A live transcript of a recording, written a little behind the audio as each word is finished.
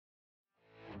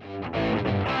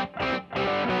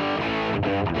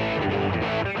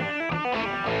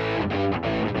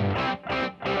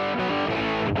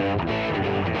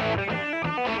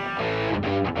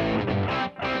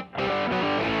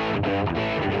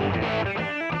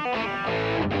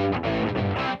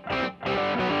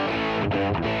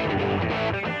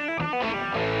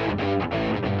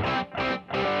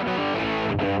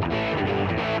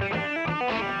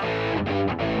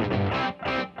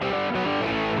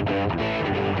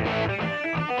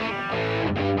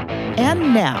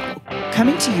And now,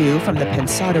 coming to you from the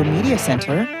Pensado Media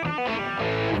Center,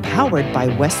 powered by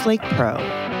Westlake Pro.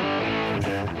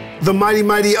 The Mighty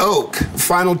Mighty Oak,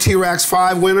 final T-Rax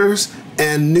 5 winners,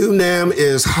 and new NAMM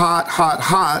is hot, hot,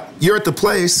 hot. You're at the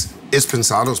place, it's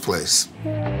Pensado's place.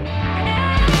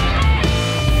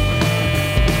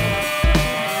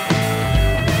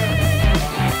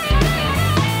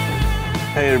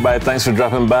 Hey everybody, thanks for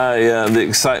dropping by. The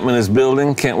excitement is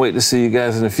building. Can't wait to see you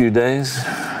guys in a few days.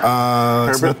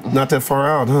 It's not that far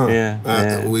out, huh? Yeah.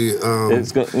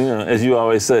 It's as you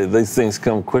always say, these things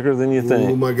come quicker than you think.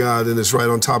 Oh my God, and it's right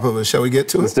on top of us. Shall we get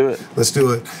to it? Let's do it. Let's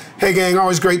do it. Hey gang,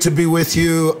 always great to be with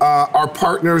you. Our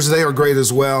partners, they are great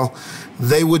as well.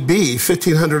 They would be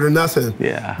 1500 or nothing.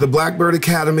 Yeah. The Blackbird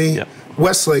Academy. Yep.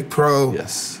 Westlake Pro,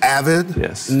 yes. Avid,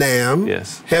 yes. NAMM,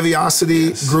 yes. Heavyocity,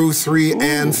 yes. thru,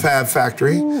 and Fab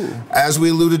Factory. Ooh. As we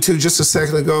alluded to just a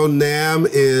second ago, NAMM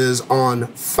is on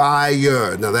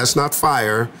fire. Now that's not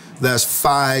fire, that's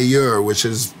fire, which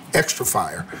is extra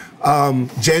fire.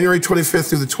 January 25th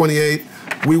through the 28th,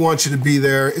 we want you to be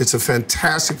there. It's a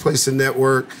fantastic place to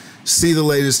network, see the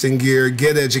latest in gear,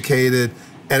 get educated,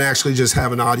 and actually just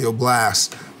have an audio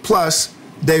blast. Plus,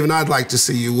 Dave and I'd like to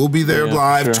see you. We'll be there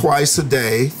live twice a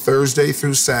day, Thursday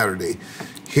through Saturday.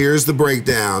 Here's the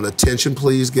breakdown. Attention,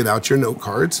 please, get out your note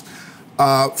cards.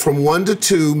 From 1 to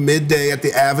 2, midday at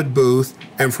the Avid booth,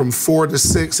 and from 4 to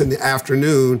 6 in the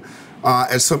afternoon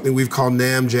at something we've called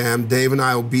NAMM Jam. Dave and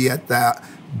I will be at that,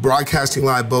 broadcasting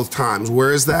live both times.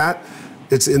 Where is that?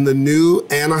 It's in the new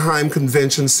Anaheim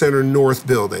Convention Center North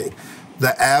building.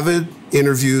 The Avid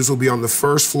interviews will be on the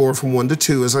first floor from 1 to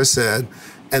 2, as I said,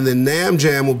 and then NAMM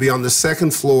Jam will be on the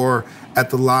second floor at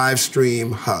the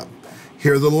Livestream Hub.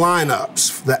 Here are the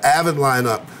lineups, the Avid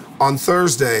lineup. On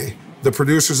Thursday, the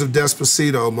producers of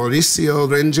Despacito, Mauricio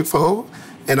Rengifo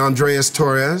and Andreas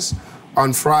Torres.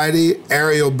 On Friday,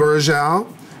 Ariel Berjal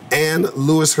and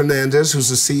Luis Hernandez, who's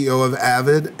the CEO of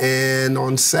Avid. And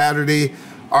on Saturday,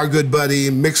 our good buddy,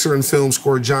 mixer and film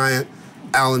score giant,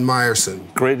 Alan Meyerson.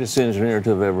 Greatest engineer to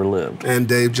have ever lived. And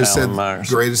Dave just Alan said, Meyerson.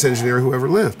 Greatest engineer who ever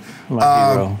lived.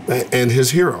 My hero. And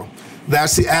his hero.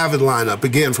 That's the Avid lineup.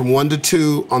 Again, from 1 to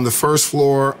 2 on the first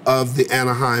floor of the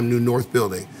Anaheim New North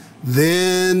building.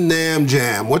 Then NAMM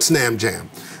Jam. What's NAMM Jam?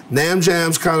 NAMM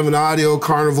Jam's kind of an audio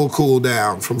carnival cool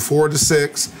down. From 4 to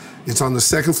 6, it's on the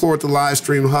second floor at the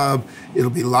Livestream Hub. It'll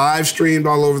be live streamed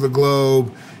all over the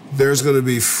globe. There's going to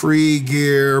be free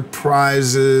gear,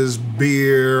 prizes,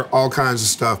 beer, all kinds of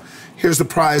stuff. Here's the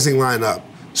prizing lineup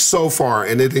so far,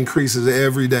 and it increases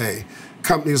every day.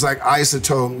 Companies like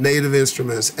Isotope, Native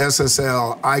Instruments,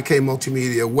 SSL, IK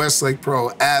Multimedia, Westlake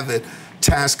Pro, Avid,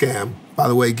 Tascam. By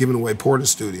the way, giving away Porta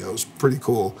Studios, pretty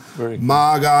cool. Very cool.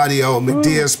 Mog Audio,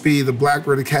 McDSP, the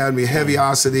Blackbird Academy,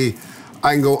 Heavyocity.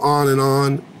 I can go on, and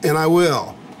I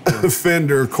will.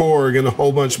 Fender, Korg, and a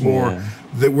whole bunch more. Yeah.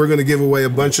 That we're going to give away a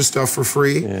bunch of stuff for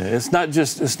free. Yeah, it's not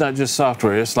just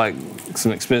software. It's like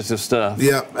some expensive stuff.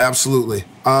 Yeah, absolutely.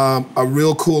 A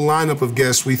real cool lineup of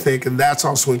guests, we think, and that's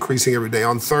also increasing every day.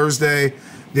 On Thursday,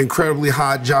 the incredibly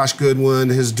hot Josh Goodwin,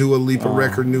 his Dua Lipa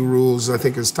record, New Rules, I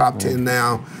think is top 10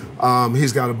 now.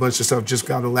 He's got a bunch of stuff, just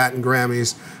got a Latin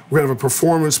Grammys. We're going to have a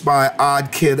performance by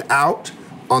Odd Kid Out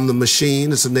on the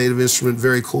Machine. It's a Native Instrument,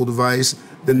 very cool device.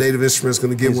 The Native Instrument is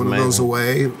going to give one of those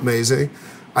away. Amazing.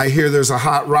 I hear there's a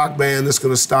hot rock band that's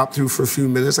going to stop through for a few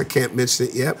minutes. I can't mention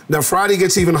it yet. Now, Friday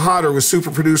gets even hotter with super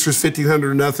producers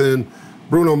 1500 or nothing,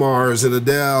 Bruno Mars and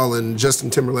Adele and Justin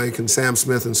Timberlake and Sam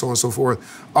Smith and so on and so forth.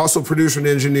 Also producer and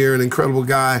engineer, an incredible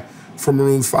guy from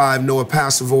Maroon 5, Noah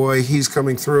Passavoy. He's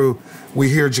coming through. We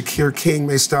hear Jakir King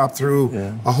may stop through.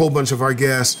 Yeah. A whole bunch of our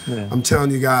guests. Yeah. I'm telling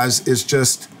you guys, it's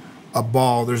just a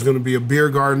ball. There's going to be a beer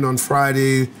garden on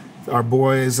Friday. Our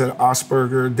boys at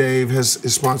Osberger, Dave, has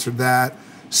sponsored that.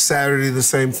 Saturday, the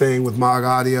same thing with Mog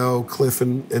Audio, Cliff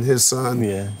and his son.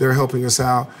 Yeah. They're helping us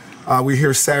out. We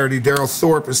hear Saturday, Daryl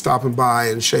Thorpe is stopping by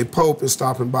and Shay Pope is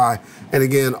stopping by. And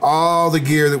again, all the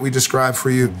gear that we described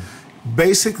for you.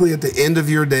 Basically, at the end of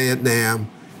your day at NAMM,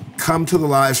 come to the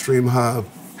Livestream Hub,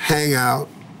 hang out,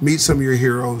 meet some of your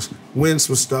heroes, win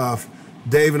some stuff.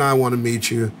 Dave and I want to meet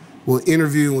you. We'll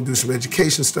interview, we'll do some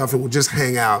education stuff, and we'll just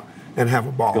hang out and have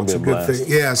a ball. It's a good thing.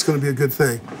 Yeah, it's going to be a good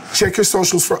thing. Check your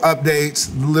socials for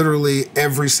updates. Literally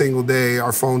every single day,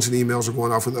 our phones and emails are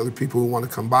going off with other people who want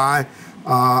to come by.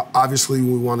 Obviously,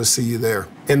 we want to see you there.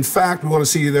 In fact, we want to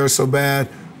see you there so bad,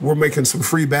 we're making some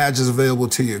free badges available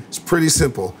to you. It's pretty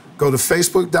simple. Go to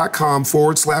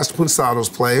facebook.com/Pensado's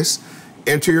Place.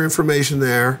 Enter your information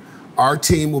there. Our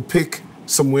team will pick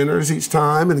some winners each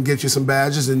time and get you some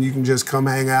badges, and you can just come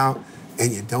hang out,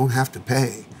 and you don't have to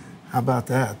pay. How about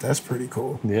that? That's pretty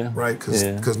cool. Yeah. Right? Because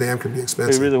NAMM can be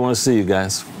expensive. We really want to see you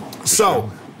guys. So,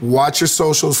 watch your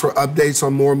socials for updates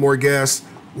on more and more guests.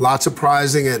 Lots of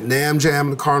prizing at NAMM Jam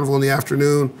and the Carnival in the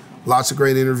afternoon. Lots of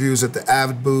great interviews at the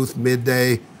Avid booth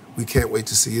midday. We can't wait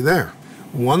to see you there.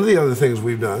 One of the other things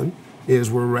we've done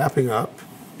is we're wrapping up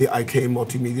the IK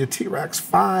Multimedia T-Rex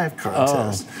 5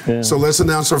 contest. Oh, yeah. So let's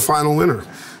announce our final winner.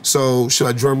 So should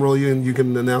I drum roll you and you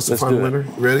can announce the final winner?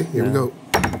 Ready? Here we go.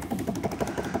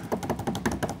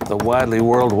 The widely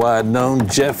worldwide known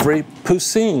Geoffrey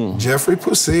Poussin. Geoffrey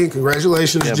Poussin,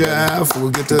 congratulations, Jeff. We'll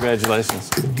get to congratulations.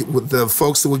 With the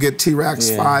folks that will get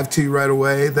T-Rex 5 to you right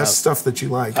away. That's stuff that you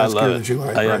like. That's gear that you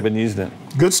like. I've been using it.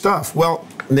 Good stuff. Well,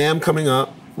 NAMM coming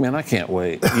up. Man, I can't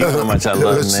wait. You know how much I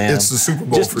love NAMM. It's the Super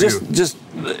Bowl for you. Just,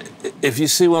 if you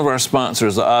see one of our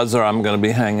sponsors, the odds are I'm going to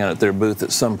be hanging out at their booth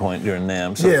at some point during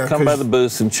NAMM. So come by the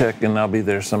booth and check, and I'll be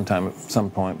there sometime at some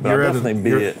point. But I'll definitely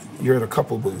be at. You're at a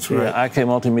couple booths, right? Yeah, IK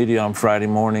Multimedia on Friday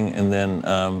morning, and then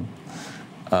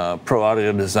Pro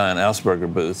Audio Design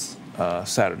Alsberger booth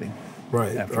Saturday.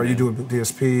 Right. Afternoon. Are you doing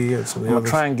DSP and some of the others? We'll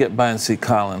try and get by and see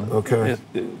Colin. Okay.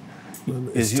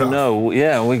 As you know,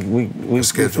 we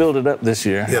filled it up this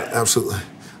year. Yeah, absolutely.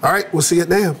 All right, we'll see you at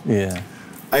NAMM. Yeah.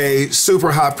 A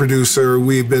super hot producer.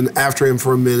 We've been after him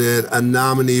for a minute. A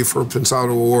nominee for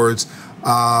Pensado Awards.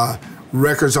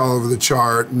 Records all over the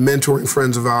chart. Mentoring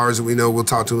friends of ours that we know we'll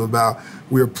talk to him about.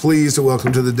 We are pleased to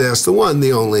welcome to the desk the one,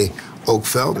 the only, Oak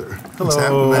Felder.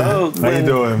 Hello. How you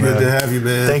doing, man? Good to have you,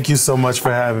 man. Thank you so much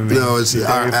for having me. No, it's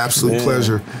our absolute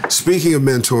pleasure. Speaking of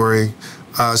mentoring,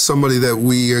 somebody that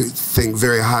we think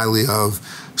very highly of,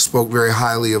 spoke very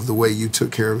highly of the way you took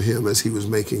care of him as he was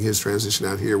making his transition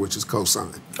out here, which is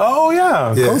Cosign. Oh,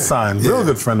 yeah. Cosign. Real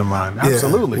good friend of mine.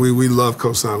 Absolutely. We love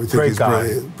Cosign. We think Great he's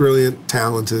guy. brilliant,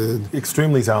 talented.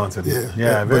 Extremely talented.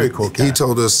 Yeah, very cool cat. He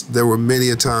told us there were many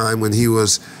a time when he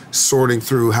was sorting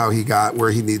through how he got where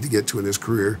he needed to get to in his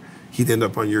career. He'd end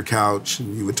up on your couch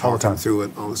and you would talk him through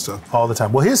it, all this stuff. All the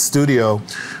time. Well, his studio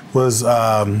was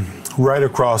right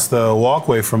across the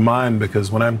walkway from mine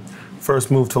because when I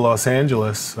first moved to Los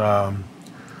Angeles,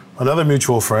 another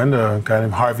mutual friend, a guy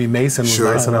named Harvey Mason, was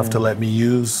nice enough to let me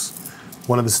use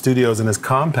one of the studios in his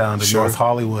compound in North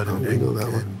Hollywood.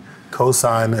 And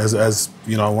Cosign, as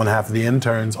you know, one half of the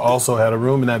interns also had a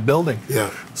room in that building. Yeah.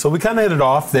 So we kind of hit it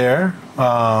off there.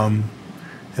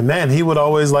 And man, he would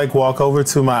always like walk over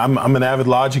to my, I'm an Avid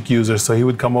Logic user, so he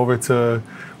would come over to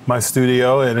my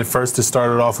studio, and at first it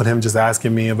started off with him just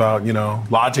asking me about, you know,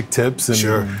 Logic tips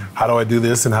and how do I do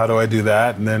this and how do I do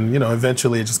that, and then, you know,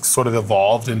 eventually it just sort of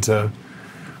evolved into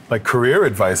like career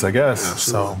advice, I guess.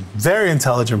 Absolutely. So very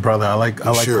intelligent brother. I like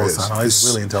Cosign. He's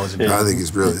really intelligent. I think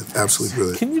he's brilliant, absolutely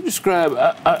brilliant. Can you describe?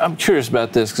 I'm curious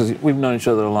about this because we've known each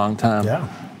other a long time. Yeah.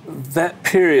 That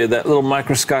period, that little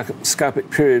microscopic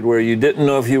period where you didn't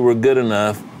know if you were good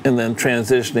enough, and then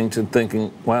transitioning to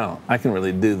thinking, wow, I can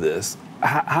really do this.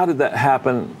 How did that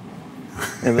happen?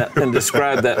 And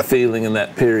describe that feeling in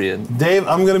that period. Dave,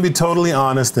 I'm going to be totally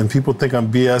honest, and people think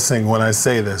I'm BSing when I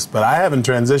say this, but I haven't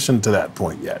transitioned to that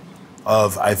point yet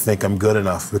of I think I'm good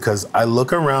enough, because I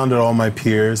look around at all my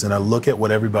peers and I look at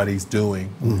what everybody's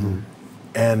doing,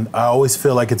 and I always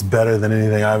feel like it's better than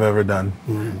anything I've ever done.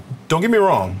 Don't get me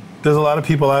wrong. There's a lot of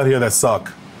people out here that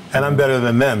suck, and I'm better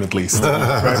than them, at least.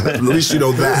 Right? At least you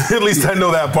know that. At least I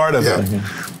know that part of it.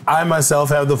 I myself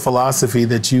have the philosophy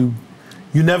that you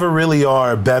never really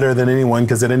are better than anyone,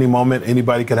 because at any moment,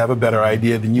 anybody could have a better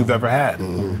idea than you've ever had.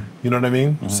 You know what I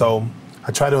mean? So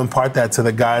I try to impart that to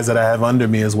the guys that I have under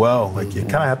me as well. Like, you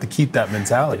kind of have to keep that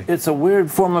mentality. It's a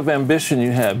weird form of ambition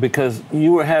you have, because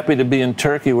you were happy to be in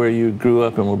Turkey where you grew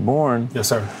up and were born. Yes,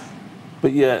 sir.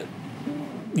 But yet,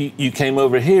 you came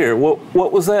over here.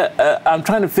 What was that? I'm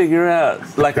trying to figure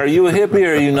out, like, are you a hippie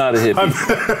or are you not a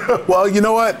hippie? Well, you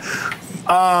know what?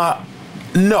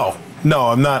 No,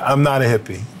 I'm not a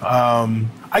hippie.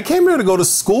 I came here to go to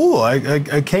school.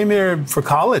 I came here for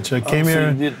college. I came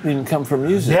here. You didn't come for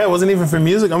music? Yeah, it wasn't even for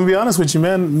music. I'm gonna be honest with you,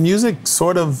 man. Music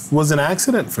sort of was an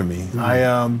accident for me.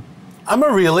 I'm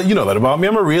a realist. You know that about me.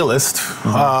 I'm a realist.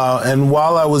 And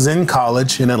while I was in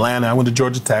college in Atlanta, I went to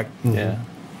Georgia Tech. Yeah.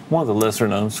 One of the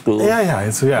lesser-known schools. Yeah.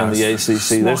 In the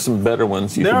ACC, there's some better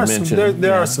ones you can mention.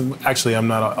 There are some. Actually, I'm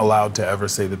not allowed to ever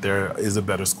say that there is a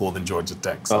better school than Georgia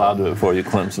Tech. So. Well, I'll do it for you.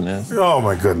 Clemson is. Oh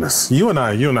my goodness. You and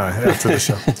I after the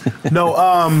show. No.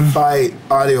 Fight,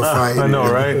 audio fight. I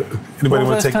know, right? Anybody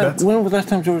want to take that? When was the last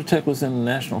time Georgia Tech was in the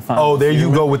national finals? Oh, there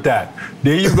you go with that.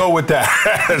 There you go with that.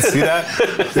 See that?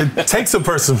 It takes a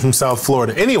person from South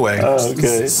Florida. Anyway.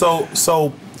 Okay.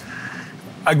 So.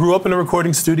 I grew up in a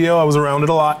recording studio. I was around it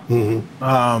a lot.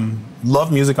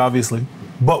 Loved music, obviously,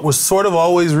 but was sort of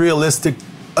always realistic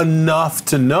enough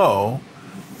to know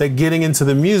that getting into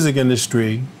the music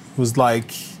industry was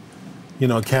like, you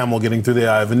know, a camel getting through the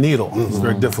eye of a needle. It was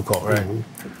very difficult, right?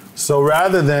 So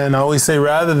rather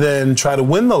than try to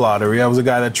win the lottery, I was a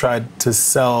guy that tried to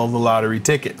sell the lottery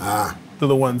ticket to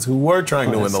the ones who were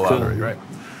trying to win the lottery, right?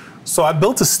 So I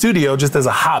built a studio just as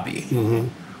a hobby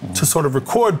to sort of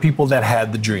record people that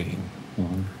had the dream.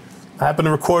 I happened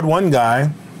to record one guy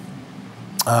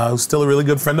who's still a really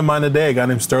good friend of mine today, a guy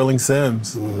named Sterling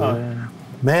Sims.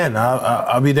 Man,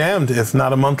 I'll be damned if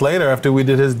not a month later after we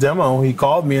did his demo, he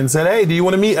called me and said, hey, do you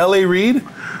want to meet L.A. Reid?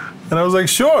 And I was like,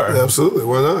 sure. Yeah, absolutely,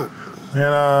 why not? And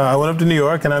I went up to New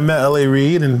York and I met L.A.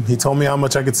 Reid and he told me how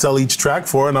much I could sell each track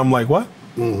for, and I'm like, what?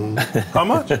 How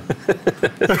much? You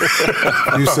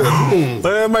said,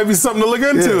 There might be something to look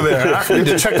into there. I need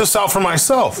to check this out for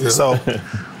myself. So,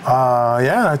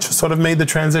 I just sort of made the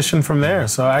transition from there.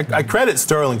 So I credit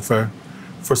Sterling for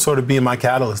sort of being my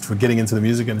catalyst for getting into the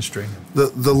music industry.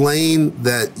 The lane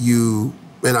that you,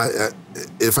 and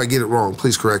if I get it wrong,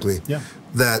 please correct me,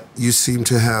 that you seem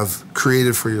to have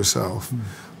created for yourself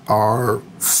are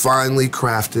finely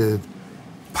crafted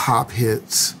pop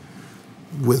hits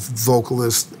with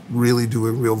vocalists really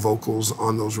doing real vocals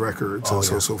on those records and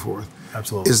so forth.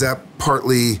 Absolutely. Is that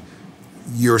partly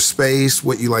your space,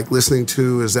 what you like listening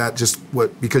to? Is that just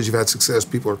what, because you've had success,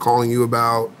 people are calling you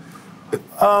about?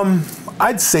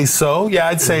 I'd say so. Yeah,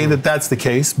 I'd say that that's the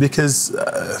case because,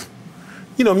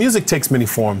 you know, music takes many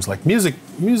forms. Like music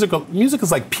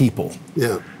is like people.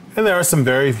 Yeah. And there are some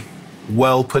very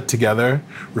well put together,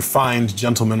 refined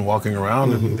gentlemen walking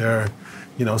around, and there are,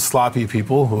 you know, sloppy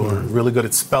people who are really good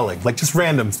at spelling, like just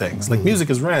random things. Like music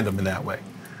is random in that way.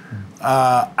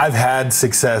 I've had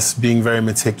success being very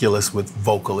meticulous with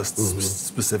vocalists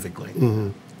specifically.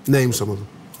 Name some of them.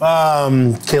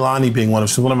 Kehlani being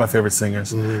she's one of my favorite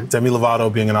singers. Demi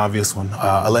Lovato being an obvious one.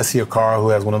 Alicia Keys, who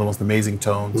has one of the most amazing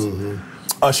tones.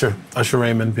 Usher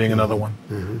Raymond being another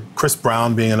one. Chris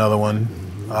Brown being another one.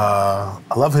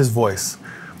 I love his voice.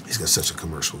 He's got such a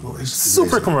commercial voice.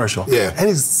 Super commercial. Yeah. And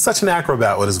he's such an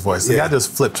acrobat with his voice. The guy just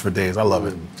flips for days. I love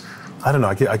it. I don't know.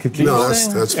 I could keep. No, that's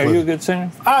Are fun. you a good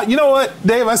singer? You know what,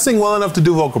 Dave? I sing well enough to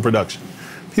do vocal production.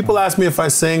 People ask me if I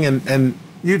sing, and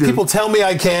You do. people tell me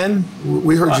I can.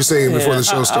 We heard you singing before the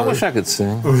show I started. wish I could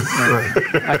sing.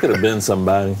 I could have been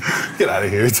somebody. Get out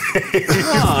of here, Dave.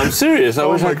 No, I'm serious. I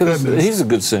wish my I could have. goodness. He's a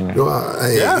good singer.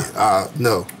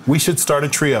 No. We should start a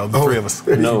trio, the three of us.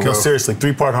 there you No. go. Seriously,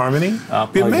 3-part harmony. Be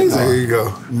play amazing. There you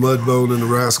go. Mudbone and the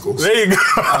Rascals. There you go.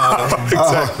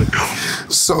 Exactly.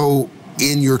 So,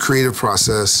 in your creative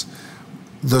process,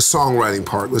 the songwriting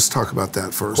part, let's talk about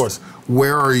that first. Of course.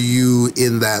 Where are you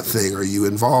in that thing? Are you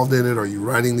involved in it? Are you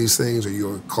writing these things? Are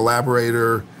you a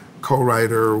collaborator,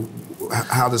 co-writer?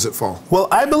 How does it fall? Well,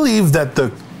 I believe that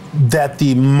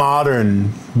the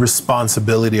modern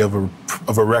responsibility of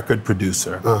a record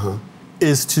producer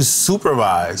is to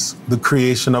supervise the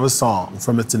creation of a song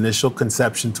from its initial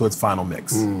conception to its final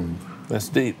mix. That's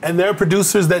deep. And there are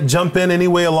producers that jump in any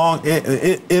way along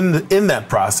in that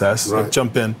process. Right. That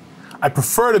jump in. I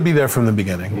prefer to be there from the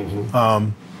beginning,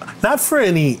 not for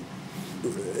any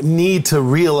need to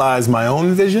realize my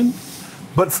own vision,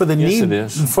 but for the Yes, need. it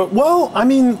is. Well, I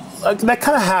mean, that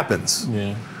kind of happens.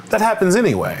 Yeah. That happens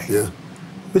anyway. Yeah.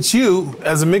 But you,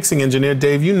 as a mixing engineer,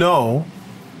 Dave, you know,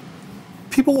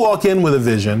 people walk in with a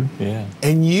vision,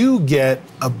 and you get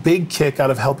a big kick out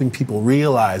of helping people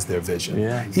realize their vision.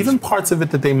 Yeah. Even parts of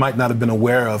it that they might not have been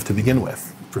aware of to begin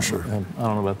with. For sure. I don't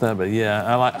know about that, but yeah,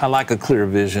 I like a clear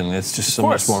vision. It's just so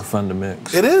much more fun to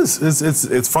mix. It is.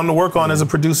 It's fun to work on as a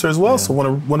producer as well. So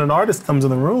when an artist comes in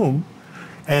the room,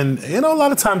 and you know, a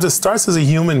lot of times it starts as a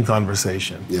human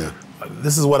conversation. Yeah.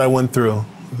 This is what I went through.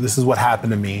 This is what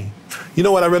happened to me. You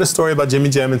know what? I read a story about Jimmy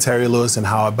Jam and Terry Lewis and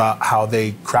how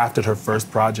they crafted her first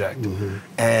project,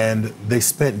 and they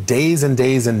spent days and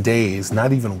days and days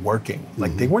not even working.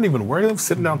 Like they weren't even working. They were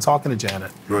sitting down talking to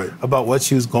Janet about what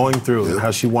she was going through and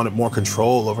how she wanted more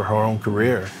control over her own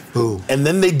career. And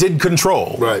then they did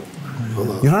Control. Right. You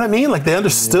know what I mean? Like they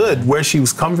understood where she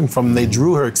was coming from. And they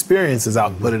drew her experiences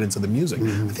out and put it into the music.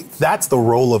 I think that's the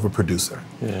role of a producer.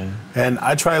 Yeah. And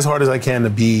I try as hard as I can to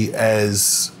be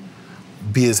as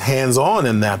hands-on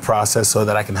in that process so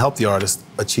that I can help the artist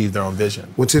achieve their own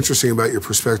vision. What's interesting about your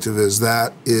perspective is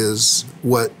that is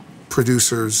what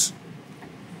producers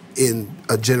in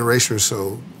a generation or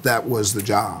so, that was the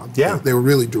job. Yeah. They were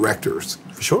really directors.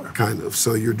 For sure. Kind of.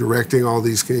 So you're directing all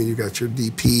these, you got your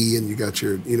DP and you got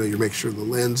your, you're making sure the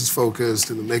lens is focused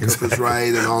and the makeup is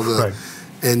right and all the,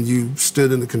 and you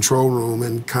stood in the control room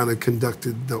and kind of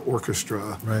conducted the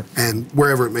orchestra, right. and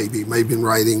wherever it may be in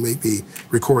writing, maybe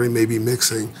recording, maybe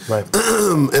mixing. Right.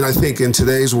 And I think in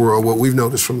today's world, what we've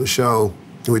noticed from the show,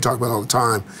 and we talk about all the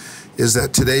time, is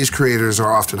that today's creators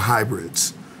are often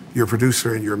hybrids. You're a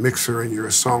producer and you're a mixer and you're a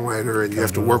songwriter, and you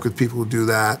have to work with people who do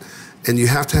that. And you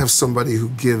have to have somebody who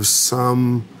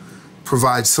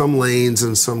provides some lanes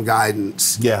and some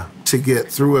guidance to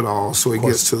get through it all, so it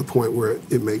gets to the point where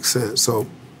it makes sense. So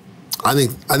I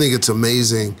think it's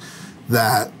amazing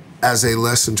that, as a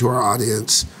lesson to our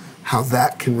audience, how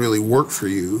that can really work for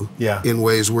you in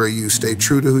ways where you stay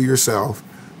true to who yourself,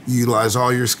 you utilize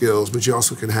all your skills, but you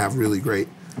also can have really great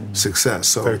success.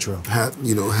 So, very true.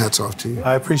 Hats off to you.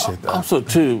 I appreciate that. Also,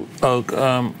 too, Oak,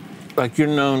 like, you're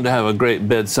known to have a great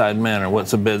bedside manner.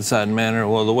 What's a bedside manner?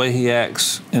 Well, the way he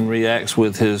acts and reacts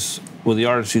with the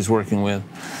artists he's working with.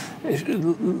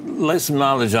 Lay some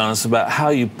knowledge on us about how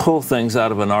you pull things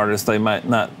out of an artist they might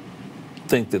not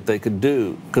think that they could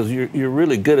do, because you're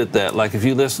really good at that. Like, if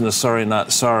you listen to Sorry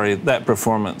Not Sorry, that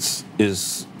performance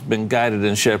is been guided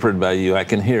and shepherded by you. I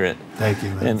can hear it. Thank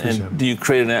you, man. And do you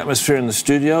create an atmosphere in the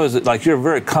studio? Is it like you're a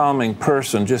very calming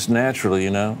person just naturally, you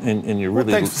know? And you're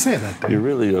really, thanks for saying that, Dave. You're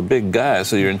really a big guy,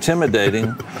 so you're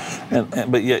intimidating,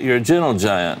 but yet you're a gentle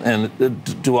giant.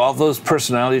 And do all those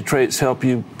personality traits help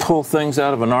you pull things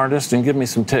out of an artist? And give me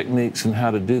some techniques on how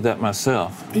to do that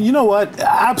myself. You know what?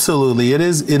 Absolutely. It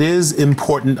is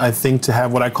important, I think, to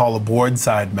have what I call a board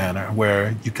side manner,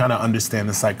 where you kind of understand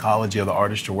the psychology of the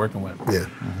artist you're working with. Yeah.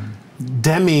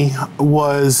 Demi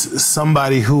was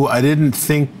somebody who I didn't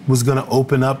think was going to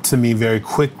open up to me very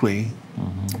quickly,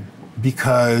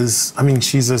 because, I mean,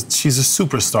 she's a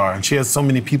superstar, and she has so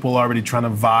many people already trying to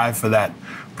vie for that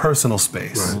personal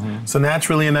space. Right. So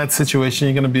naturally, in that situation,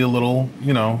 you're going to be a little,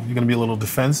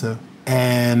 defensive.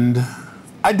 And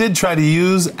I did try to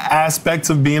use aspects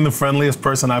of being the friendliest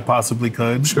person I possibly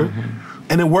could. Sure.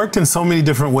 And it worked in so many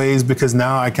different ways, because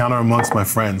now I count her amongst my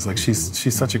friends. Like,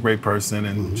 she's such a great person,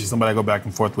 and she's somebody I go back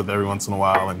and forth with every once in a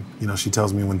while. And, she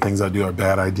tells me when things I do are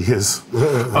bad ideas.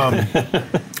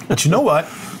 But you know what?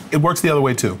 It works the other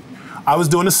way too. I was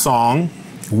doing a song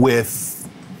with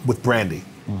Brandy,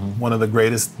 one of the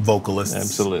greatest vocalists.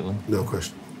 Absolutely. No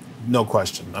question. No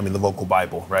question. I mean, the vocal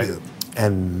Bible, right? Yeah.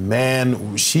 And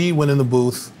man, she went in the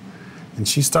booth and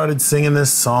she started singing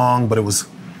this song, but it was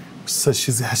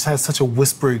she has such a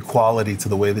whispery quality to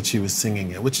the way that she was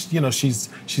singing it, which,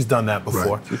 she's done that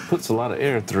before. Right. She puts a lot of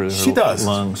air through her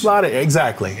lungs. A lot of,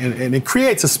 exactly. And it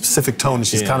creates a specific tone that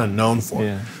she's kind of known for.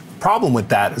 Yeah. The problem with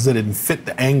that is that it didn't fit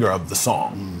the anger of the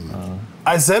song.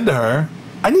 I said to her,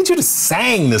 I need you to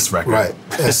sing this record. Right.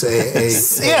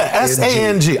 S-A-A-N-G. Yeah,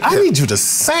 S-A-N-G. I need you to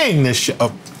sing this shit.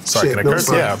 Oh, sorry, shit, can I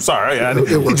curse? Yeah, I'm sorry.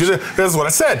 That's what I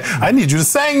said. I need you to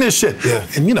sing this shit. Yeah.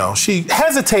 And, she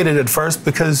hesitated at first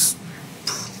because,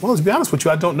 well, to be honest with you,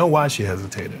 I don't know why she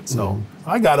hesitated. So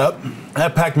I got up, and I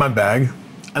packed my bag,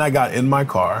 and I got in my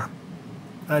car,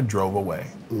 and I drove away.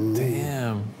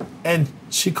 Damn. And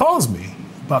she calls me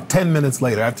about 10 minutes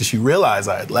later after she realized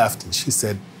I had left, and she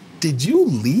said, did you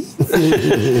leave?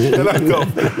 And I go,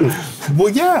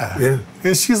 well, yeah.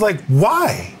 And she's like,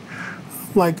 why?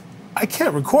 I'm like, I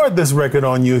can't record this record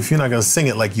on you if you're not gonna sing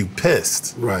it like you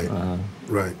pissed. Right,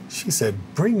 right. She said,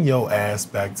 bring your ass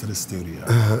back to the studio.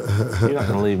 You're not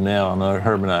gonna leave now on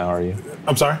Herb and I, are you?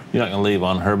 I'm sorry? You're not gonna leave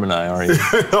on Herb and I, are you?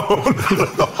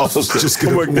 No. Just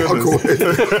gonna walk away.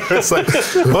 It's like,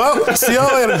 well, see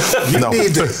y'all later. You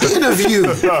need to interview.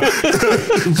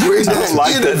 Bring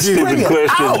that interview. Stupid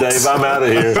question, Dave. I'm out of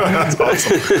here. That's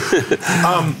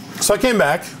awesome. So I came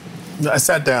back, I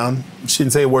sat down, she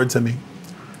didn't say a word to me.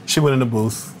 She went in the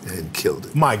booth. And killed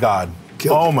it. My God.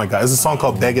 Oh my God. There's a song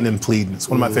called Begging and Pleading. It's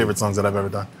one of my favorite songs that I've ever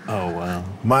done. Oh, wow.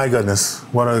 My goodness.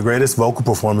 One of the greatest vocal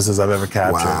performances I've ever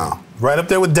captured. Wow. Right up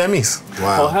there with Demi's.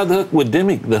 Wow. Well, how the hook with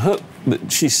Demi, the hook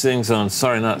that she sings on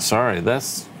Sorry Not Sorry,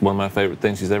 that's one of my favorite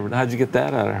things she's ever done. How'd you get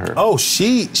that out of her? Oh,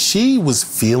 she was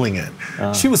feeling it.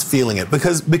 She was feeling it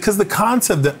because the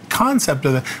concept of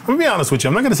that, I'm gonna be honest with you,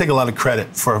 I'm not gonna take a lot of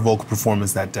credit for her vocal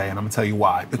performance that day, and I'm gonna tell you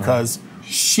why. Because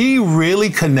she really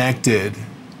connected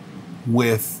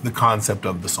with the concept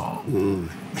of the song.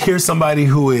 Here's somebody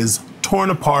who is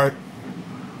torn apart,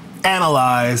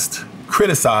 analyzed,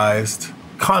 criticized,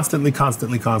 constantly,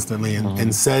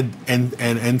 and said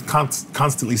and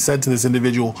constantly said to this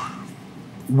individual,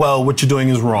 well, what you're doing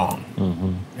is wrong,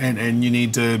 and you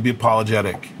need to be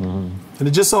apologetic. And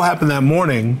it just so happened that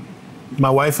morning, my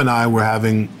wife and I were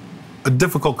having a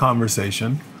difficult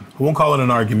conversation I won't call it an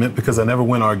argument because I never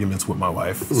win arguments with my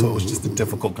wife, so it was just a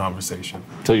difficult conversation.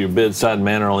 So your bedside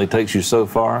manner only takes you so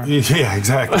far? Yeah,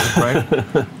 exactly, right?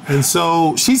 And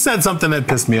so she said something that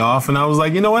pissed me off, and I was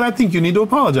like, you know what, I think you need to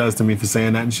apologize to me for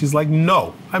saying that. And she's like,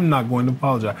 no, I'm not going to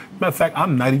apologize. Matter of fact,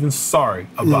 I'm not even sorry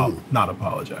about not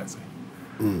apologizing.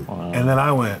 Wow. And then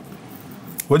I went,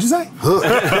 what'd you say?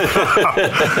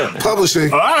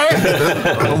 Publishing. All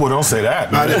right. Well, don't say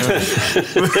that. I didn't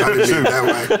mean that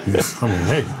way. I mean,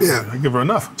 hey, yeah. I give her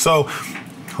enough. So,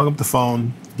 hung up the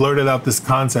phone, blurted out this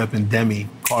concept, and Demi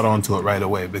caught on to it right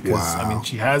away because, I mean,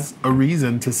 she has a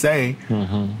reason to say,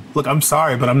 look, I'm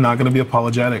sorry, but I'm not going to be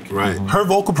apologetic. Right. Her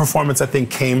vocal performance, I think,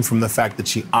 came from the fact that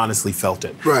she honestly felt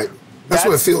it. Right. That's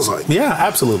what it feels like. Yeah,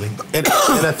 absolutely. And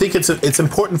I think it's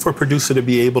important for a producer to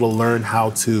be able to learn how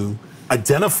to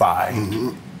identify,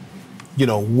 you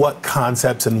know, what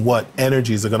concepts and what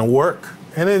energies are going to work.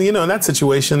 And then, you know, in that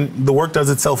situation, the work does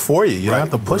itself for you. You don't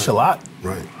have to push a lot.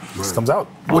 Right. It just comes out.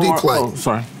 What do you play? Oh,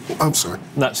 sorry. I'm sorry.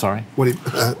 Not sorry. What do you...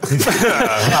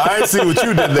 I see what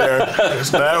you did there.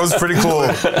 That was pretty cool.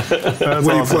 What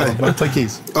do you play? I play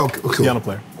keys. Oh, cool. Piano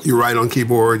player. You write on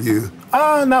keyboard?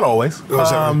 Not always.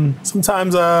 Oh,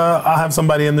 sometimes I'll have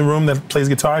somebody in the room that plays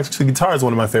guitar. Actually, guitar is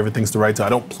one of my favorite things to write to. I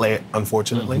don't play it,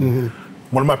 unfortunately.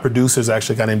 One of my producers,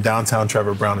 actually, a guy named Downtown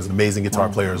Trevor Brown, is an amazing guitar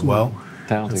player as well.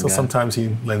 Talented and so guy. sometimes he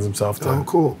lends himself to,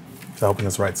 to helping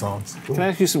us write songs. Can I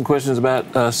ask you some questions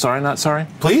about Sorry Not Sorry?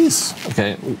 Please.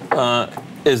 Okay.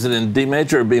 Is it in D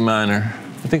major or B minor?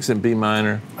 I think it's in B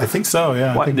minor. I think so,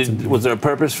 yeah. Was there a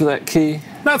purpose for that key?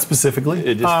 Not specifically.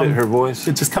 It just fit her voice?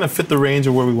 It just kind of fit the range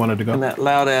of where we wanted to go. And that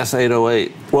loud-ass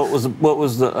 808, what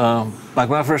was the, like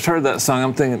when I first heard that song,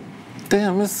 I'm thinking,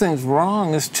 damn, this thing's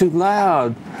wrong, it's too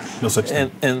loud. No such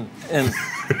thing.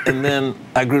 And then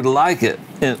I grew to like it,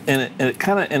 and it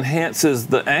kind of enhances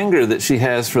the anger that she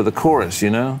has for the chorus, you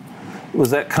know?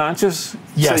 Was that conscious?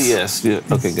 Yes. Say yes. Yeah.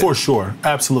 Okay, good. For sure,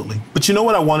 absolutely. But you know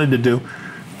what I wanted to do?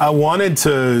 I wanted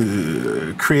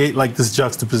to create like this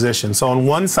juxtaposition. So on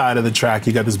one side of the track,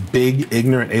 you got this big,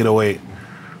 ignorant 808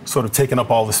 sort of taking up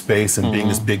all the space and being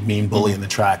this big, mean bully in the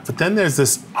track. But then there's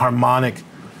this harmonic,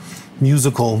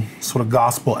 musical, sort of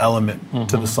gospel element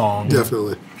to the song.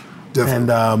 Definitely.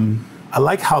 And I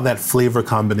like how that flavor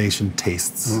combination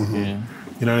tastes. Yeah.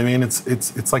 You know what I mean?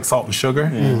 It's like salt and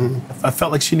sugar. I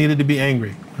felt like she needed to be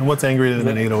angry. And what's angrier than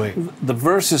an 808? The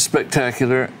verse is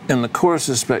spectacular and the chorus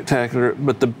is spectacular,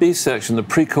 but the B section, the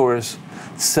pre-chorus,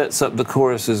 sets up the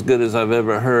chorus as good as I've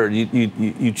ever heard.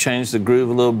 You change the groove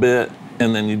a little bit,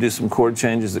 and then you do some chord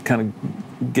changes that kind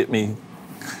of get me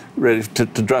ready to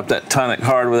drop that tonic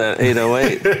hard with that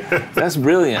 808. That's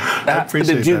brilliant. I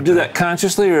appreciate Did you do that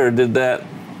consciously, or did that?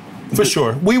 For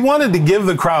sure. We wanted to give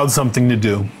the crowd something to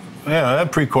do. Yeah,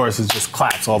 that pre-chorus is just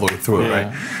claps all the way through it,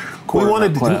 right? We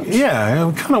wanted, we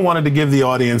kind of wanted to give the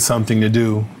audience something to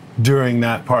do during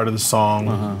that part of the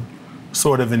song,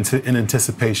 sort of in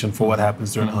anticipation for what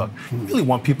happens during the hook. You really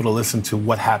want people to listen to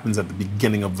what happens at the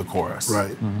beginning of the chorus.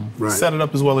 Right, right. Set it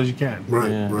up as well as you can.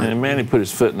 Right, Yeah. right. And Manny put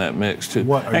his foot in that mix too.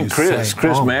 What are and you Chris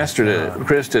saying? Oh, mastered it.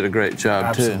 Chris did a great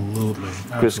job too. Absolutely.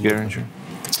 Chris Geringer.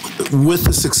 With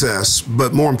the success,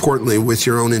 but more importantly, with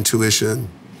your own intuition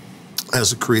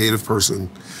as a creative person,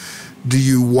 do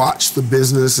you watch the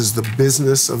business? Is the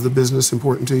business of the business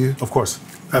important to you? Of course,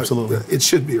 absolutely. It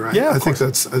should be, right? Yeah, I think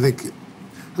I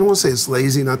don't want to say it's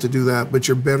lazy not to do that, but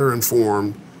you're better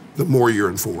informed the more you're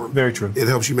informed. Very true. It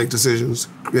helps you make decisions,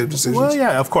 creative decisions. Well,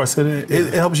 yeah, of course.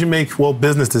 It helps you make,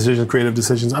 business decisions, creative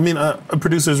decisions. I mean, a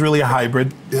producer is really a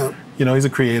hybrid. Yeah. You know, he's a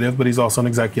creative, but he's also an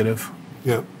executive.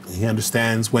 Yeah. He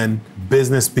understands when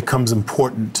business becomes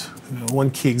important. You know, one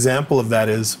key example of that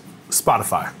is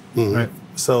Spotify, right?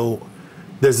 So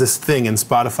there's this thing in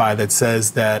Spotify that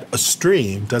says that a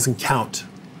stream doesn't count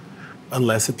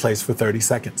unless it plays for 30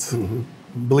 seconds.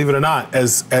 Believe it or not,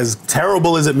 as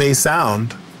terrible as it may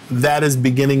sound, that is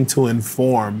beginning to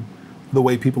inform the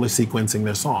way people are sequencing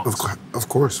their songs. Of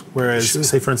course. Whereas,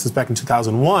 say for instance, back in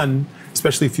 2001,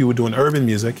 especially if you were doing urban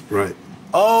music, right.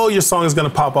 Your song is gonna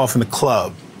pop off in the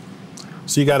club.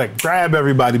 So you gotta grab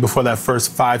everybody before that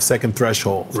first 5-second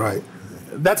threshold. Right.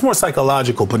 That's more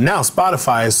psychological, but now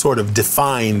Spotify has sort of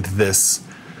defined this,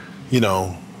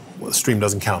 the stream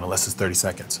doesn't count unless it's 30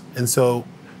 seconds. And so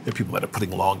there are people that are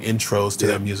putting long intros to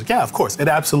their music. Yeah, of course, it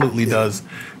absolutely does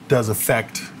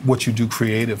affect what you do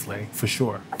creatively, for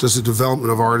sure. Does the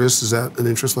development of artists, is that an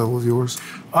interest level of yours?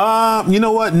 You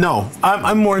know what, no.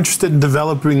 I'm more interested in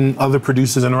developing other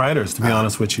producers and writers, to be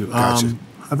honest with you. Gotcha.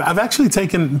 I've actually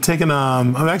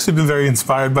I've actually been very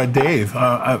inspired by Dave.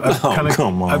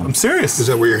 Come on. I'm serious. Is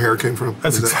that where your hair came from?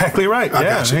 That's exactly right. I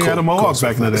Yeah, gotcha. he had a mohawk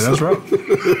back in the day. That's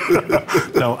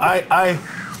right. No,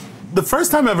 the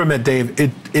first time I ever met Dave,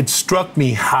 it struck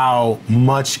me how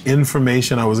much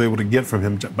information I was able to get from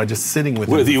him by just sitting with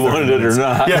him. Whether you wanted it or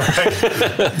not. Yeah,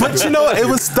 right. But you know, it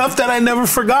was stuff that I never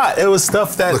forgot. It was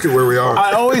stuff that look at where we are.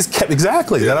 I always kept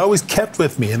that I always kept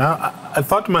with me, and I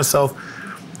thought to myself,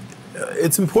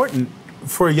 it's important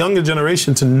for a younger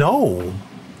generation to know.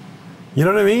 You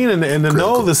know what I mean? And to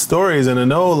know the stories and to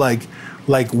know like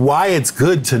why it's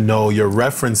good to know your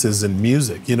references in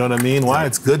music. You know what I mean? Why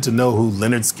it's good to know who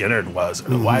Leonard Skinner was,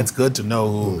 or why it's good to know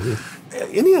who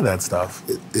any of that stuff.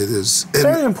 It is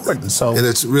very important. So, and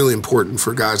it's really important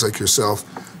for guys like yourself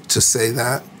to say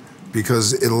that,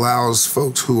 because it allows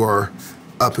folks who are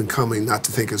up and coming not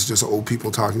to think it's just old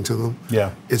people talking to them.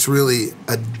 Yeah. It's really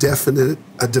a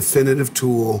definitive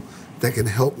tool that can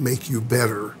help make you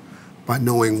better by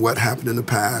knowing what happened in the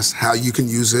past, how you can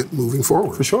use it moving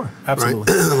forward. For sure,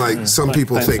 absolutely. Right? Like some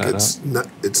people think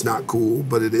it's not cool,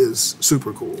 but it is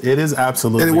super cool. It is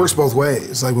absolutely. And it works both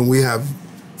ways. Like when we have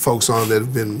folks on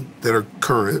that are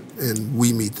current and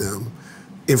we meet them,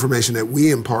 information that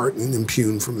we impart and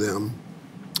impugn from them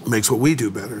makes what we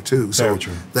do better too. So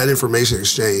that information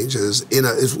exchange is you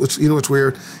know what's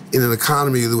weird, in an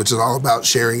economy which is all about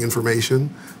sharing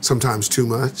information, sometimes too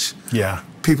much. Yeah.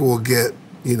 People will get,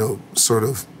 you know, sort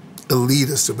of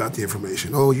elitist about the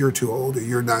information. Oh, you're too old, or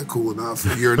you're not cool enough,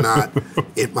 or you're not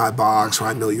in my box, or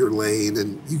I know your lane,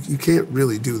 and you can't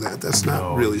really do that. That's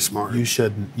not really smart. You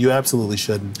shouldn't. You absolutely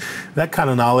shouldn't. That kind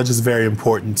of knowledge is very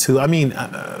important too. I mean,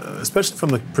 especially from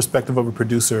the perspective of a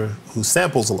producer who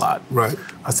samples a lot. Right.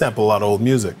 I sample a lot of old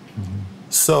music.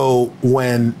 So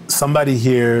when somebody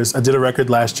hears, I did a record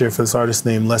last year for this artist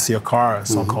named Leslie Akara, a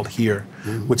song called Here,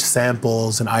 which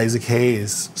samples an Isaac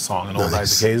Hayes song, an old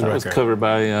Isaac Hayes record. That was covered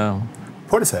by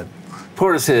Portishead.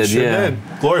 Portishead, Sure yeah. did.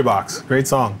 Glory Box, great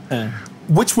song. Yeah.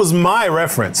 Which was my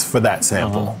reference for that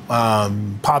sample.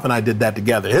 Pop and I did that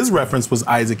together. His reference was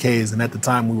Isaac Hayes, and at the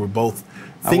time we were both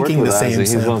thinking the same Isaac.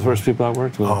 sample. He's one of the first people I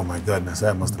worked with. Oh my goodness,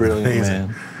 that must have brilliant, been amazing.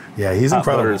 Man. Yeah, he's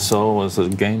incredible. Hot Buttered Soul was a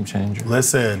game changer.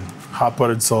 Listen, Hot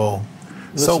Buttered Soul.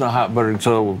 Listen to Hot Buttered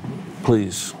Soul,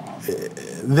 please.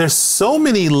 There's so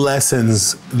many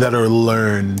lessons that are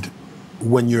learned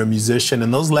when you're a musician,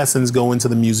 and those lessons go into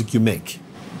the music you make.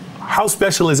 How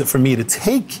special is it for me to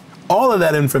take all of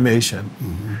that information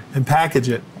and package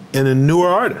it in a newer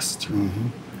artist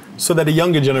so that a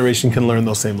younger generation can learn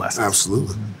those same lessons?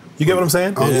 Absolutely. You get what I'm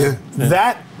saying? Oh, yeah.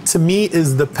 That, to me,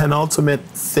 is the penultimate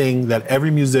thing that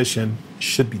every musician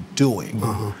should be doing.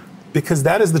 Because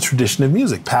that is the tradition of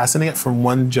music, passing it from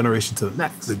one generation to the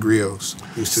next. The griots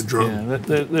used to drum. Yeah,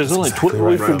 there's only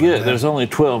we forget there's only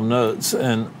 12 notes,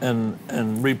 and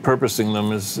repurposing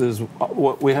them is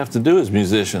what we have to do as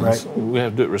musicians. Right. We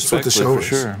have to do it respectfully for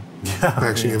sure.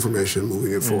 Packaging information,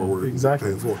 moving it forward.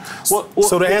 Exactly.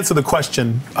 So to answer the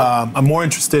question, I'm more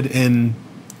interested in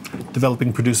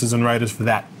developing producers and writers for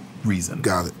that reason.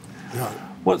 Got it.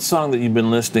 What song that you've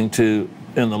been listening to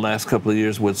in the last couple of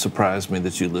years would surprise me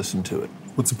that you listened to it?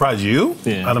 Would surprise you?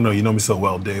 Yeah. I don't know. You know me so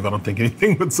well, Dave. I don't think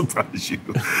anything would surprise you.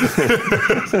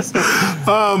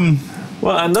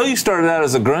 Well, I know you started out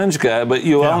as a grunge guy, but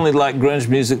you only liked grunge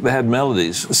music that had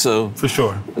melodies. So for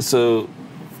sure. So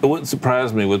it wouldn't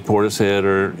surprise me with Portishead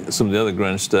or some of the other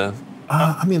grunge stuff.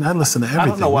 I mean, I listen to everything. I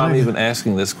don't know why I'm even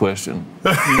asking this question.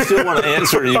 You still want to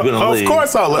answer, or are you going to leave? Of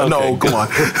course I'll let. No, come on.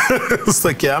 It's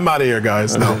like, yeah, I'm out of here,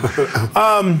 guys. No.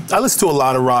 I listened to a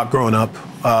lot of rock growing up.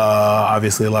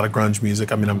 Obviously, a lot of grunge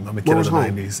music. I mean, I'm a kid of the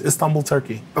 '90s. Istanbul,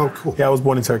 Turkey. Oh, cool. Yeah, I was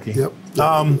born in Turkey. Yep.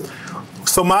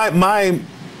 So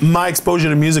my exposure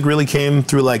to music really came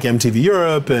through like MTV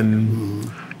Europe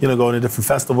and. You know, going to different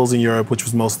festivals in Europe, which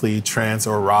was mostly trance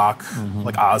or rock,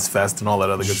 like Ozfest and all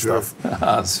that other good stuff.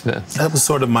 Ozfest. That was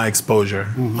sort of my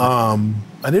exposure. I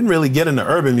didn't really get into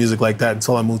urban music like that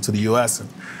until I moved to the US. And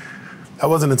that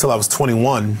wasn't until I was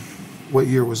 21. What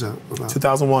year was that about?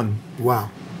 2001.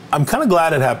 Wow. I'm kind of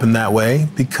glad it happened that way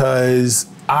because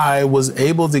I was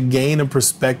able to gain a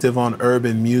perspective on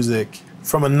urban music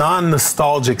from a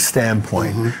non-nostalgic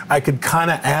standpoint. I could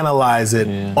kind of analyze it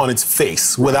on its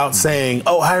face without saying,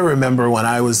 oh, I remember when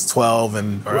I was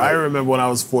 12 or I remember when I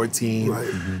was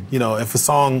 14. You know, if a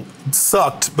song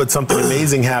sucked but something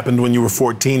amazing happened when you were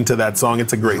 14 to that song,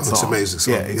 it's a great song. It's an amazing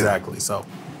song. Yeah, exactly. So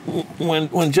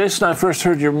when Jason and I first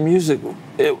heard your music,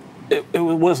 it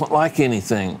wasn't like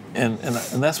anything, and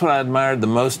that's what I admired the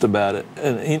most about it.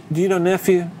 And do you know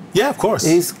Nephew? Yeah, of course.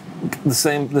 He's the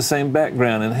same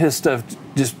background, and his stuff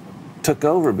just took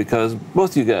over because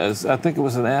both you guys, I think it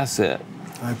was an asset.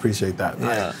 I appreciate that.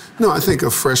 Yeah. No, I think a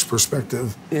fresh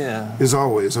perspective is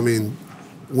always. I mean,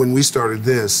 when we started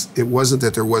this, it wasn't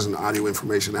that there wasn't audio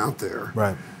information out there.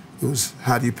 Right. It was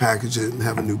how do you package it and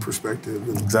have a new perspective.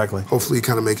 And exactly. hopefully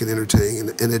kind of make it entertaining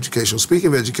and educational. Speaking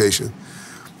of education,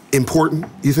 important,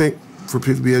 you think, for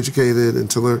people to be educated and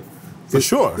to learn? For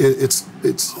sure. It's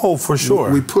oh, for sure.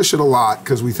 We push it a lot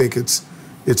because we think it's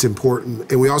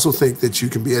important. And we also think that you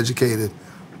can be educated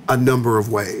a number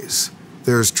of ways.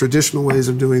 There's traditional ways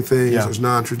of doing things, there's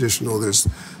non-traditional, there's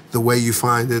the way you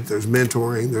find it, there's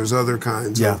mentoring, there's other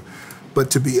kinds of. But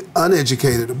to be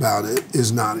uneducated about it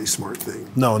is not a smart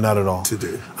thing. No, not at all. To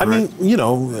do. I mean, you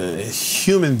know,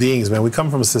 human beings, man, we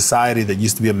come from a society that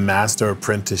used to be a master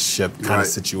apprenticeship kind of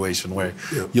situation where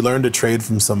you learned a trade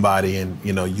from somebody and,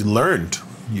 you know, you learned,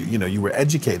 you were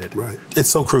educated. Right. It's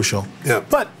so crucial. Yeah.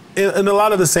 But in a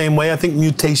lot of the same way, I think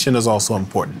mutation is also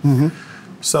important. Mm-hmm.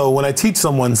 So when I teach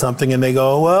someone something and they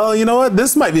go, well, you know what,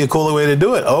 this might be a cooler way to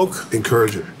do it, Oak.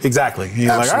 Encourage it. Exactly.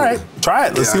 You're like, all right, try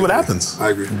it. Let's see what happens.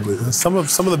 I agree completely. Some of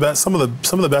the best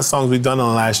songs we've done in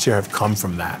the last year have come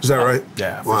from that. Is that right?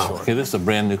 Yeah, wow. for sure. Okay, this is a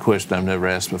brand new question I've never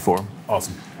asked before.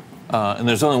 Awesome. And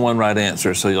there's only one right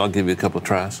answer, so I'll give you a couple of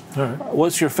tries. All right.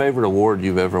 What's your favorite award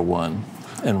you've ever won,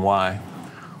 and why?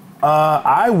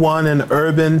 I won an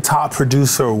Urban Top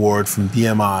Producer Award from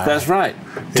BMI. That's right.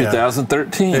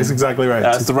 2013. That's exactly right.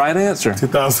 That's the right answer.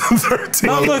 2013.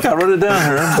 Oh, look, I wrote it down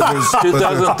here.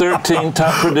 2013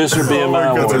 Top Producer BMI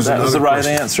Award. That was the right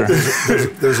answer.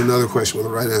 There's another question with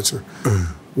the right answer.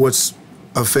 What's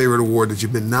a favorite award that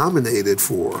you've been nominated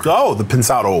for? Oh, the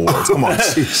Pensado Awards. Come on.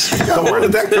 Where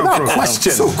did that come from?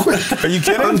 Question. So quick. Are you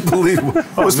kidding? Unbelievable.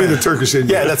 Must be the Turkish in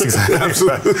you. Yeah, that's exactly.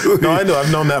 Absolutely. No, I know. I've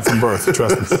known that from birth.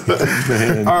 Trust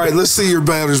me. All right, let's see your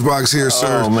batter's box here,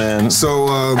 sir. Oh, man.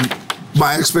 So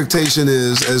my expectation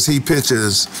is, as he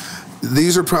pitches,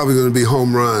 these are probably going to be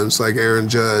home runs like Aaron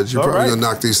Judge. You're probably going to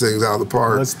knock these things out of the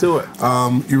park. Let's do it.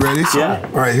 You ready? Yeah.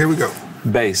 All right, here we go.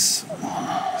 Bass.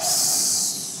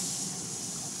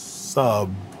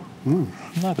 Sub.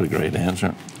 Not a great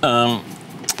answer.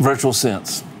 Virtual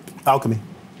synths. Alchemy.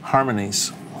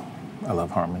 Harmonies. I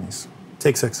love harmonies.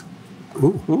 Take 6.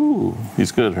 Ooh,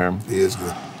 he's good, Herm. He is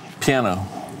good. Piano.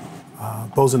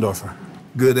 Bosendorfer.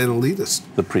 Good and elitist.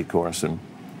 The pre-chorus and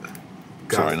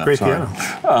sorry, not Great sorry.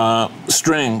 piano.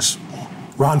 Strings.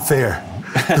 Ron Fair.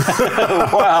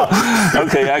 Wow.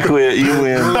 Okay, I quit. You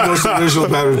win. Most original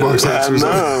batter's box answers. I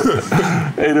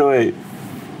know. 808.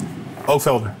 Oak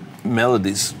Felder.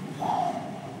 Melodies.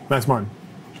 Max Martin.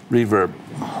 Reverb.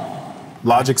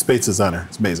 Logic Space Designer.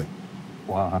 It's amazing.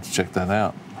 Wow, I'll have to check that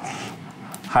out.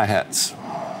 Hi-hats.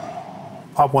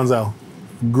 Pop Wanzel.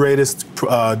 Greatest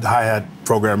hi-hat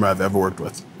programmer I've ever worked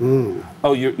with.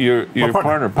 Oh, your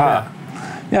partner, Pop.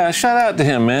 Yeah, shout out to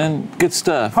him, man. Good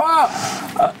stuff.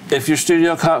 Pop! If your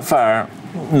studio caught fire,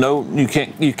 no, you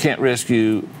can't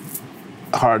rescue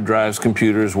hard drives,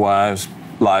 computers, wives,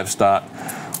 livestock.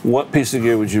 What piece of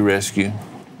gear would you rescue?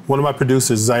 One of my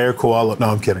producers, Zaire Koala. No,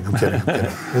 I'm kidding.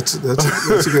 That's a good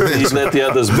answer. You let the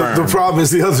others burn. The problem is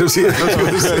the others. Yeah,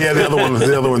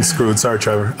 the other one's screwed. Sorry,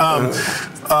 Trevor. I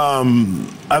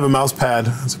have a mouse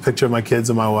pad. It's a picture of my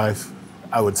kids and my wife.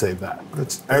 I would save that.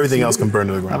 Everything else can burn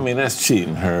to the ground. I mean, that's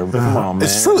cheating, Herb. Come on, man.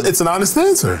 It's true. It's an honest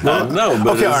answer. No,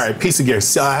 but okay, all right. Piece of gear.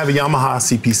 So I have a Yamaha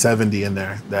CP70 in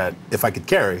there that if I could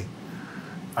carry.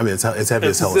 I mean, it's heavy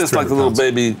as hell. It's like the little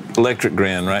baby electric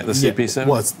grand, right? The CP7?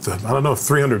 Well, I don't know if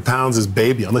 300 pounds is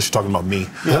baby, unless you're talking about me.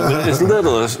 Yeah, it's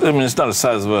little. I mean, it's not the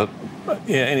size of a...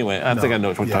 Yeah, anyway, I think I know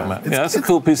what we're talking about. Yeah, that's a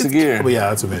cool piece of gear. Yeah,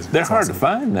 that's amazing. They're hard to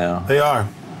find now. They are.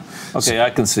 Okay, I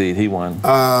concede. He won.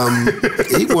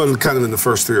 He won kind of in the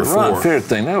first 3 or 4. Ron Fair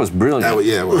thing, that was brilliant.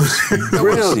 It was.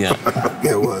 Brilliant.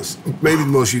 Yeah, it was. Maybe the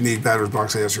most unique batter's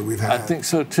box answer we've had. I think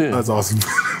so, too. That's awesome.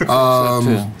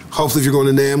 Hopefully, if you're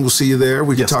going to NAMM, we'll see you there.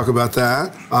 We can talk about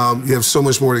that. You have so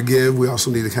much more to give. We also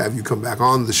need to have you come back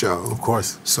on the show. Of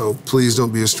course. So please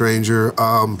don't be a stranger.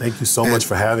 Thank you so much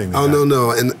for having me. Oh,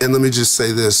 no. And let me just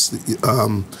say this.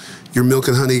 Your Milk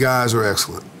and Honey guys are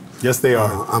excellent. Yes, they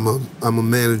are. I'm a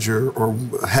manager, or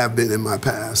have been in my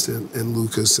past, and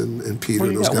Lucas and Peter.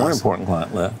 Well, you those got guys. one important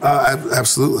client left.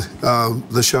 Absolutely,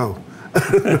 the show.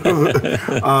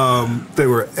 They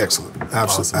were excellent.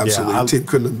 Awesome. Absolutely. Yeah, the team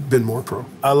couldn't have been more pro.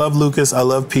 I love Lucas. I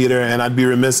love Peter, and I'd be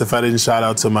remiss if I didn't shout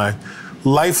out to my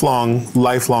lifelong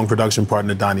production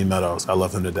partner, Donnie Meadows. I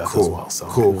love him to death as well. So.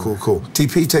 Cool.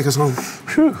 TP, take us home.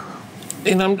 Whew.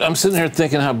 And I'm sitting here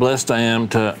thinking how blessed I am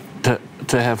to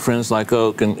have friends like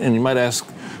Oak, and you might ask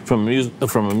from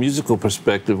a musical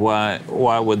perspective, why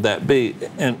would that be?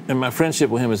 And my friendship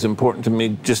with him is important to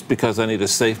me just because I need a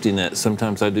safety net.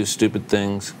 Sometimes I do stupid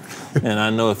things, and I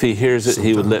know if he hears it,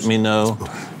 he would let me know.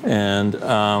 And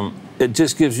it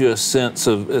just gives you a sense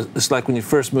of, it's like when you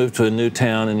first move to a new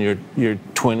town and you're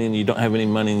 20 and you don't have any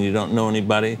money and you don't know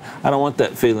anybody. I don't want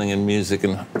that feeling in music,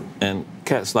 and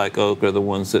cats like Oak are the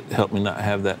ones that help me not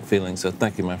have that feeling. So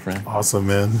thank you, my friend. Awesome,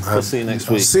 man. We'll see you next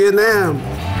week. See you,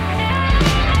 NAMM.